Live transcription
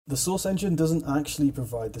The source engine doesn't actually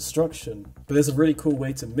provide destruction, but there's a really cool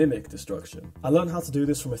way to mimic destruction. I learned how to do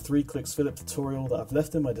this from a 3-clicks Philip tutorial that I've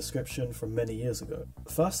left in my description from many years ago.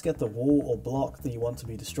 First, get the wall or block that you want to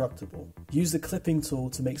be destructible. Use the clipping tool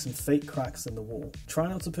to make some fake cracks in the wall. Try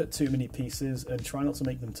not to put too many pieces and try not to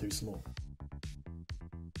make them too small.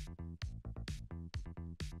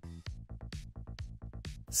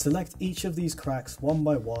 Select each of these cracks one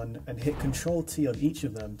by one and hit Ctrl T on each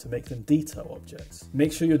of them to make them detail objects.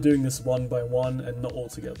 Make sure you're doing this one by one and not all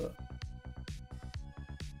together.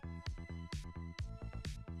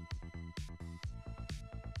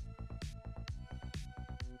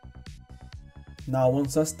 Now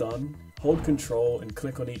once that's done, hold Ctrl and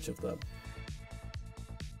click on each of them.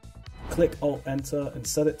 Click Alt Enter and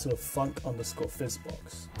set it to a func_fizz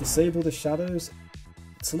box. Disable the shadows.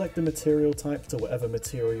 Select the material type to whatever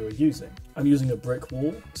material you're using. I'm using a brick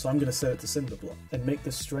wall, so I'm going to set it to cinder block, and make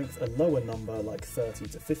the strength a lower number like 30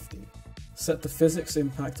 to 50. Set the physics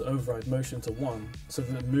impact override motion to 1, so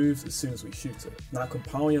that it moves as soon as we shoot it. Now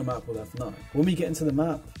compile your map with F9. When we get into the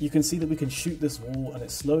map, you can see that we can shoot this wall and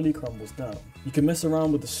it slowly crumbles down. You can mess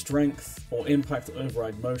around with the strength or impact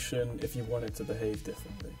override motion if you want it to behave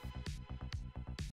differently.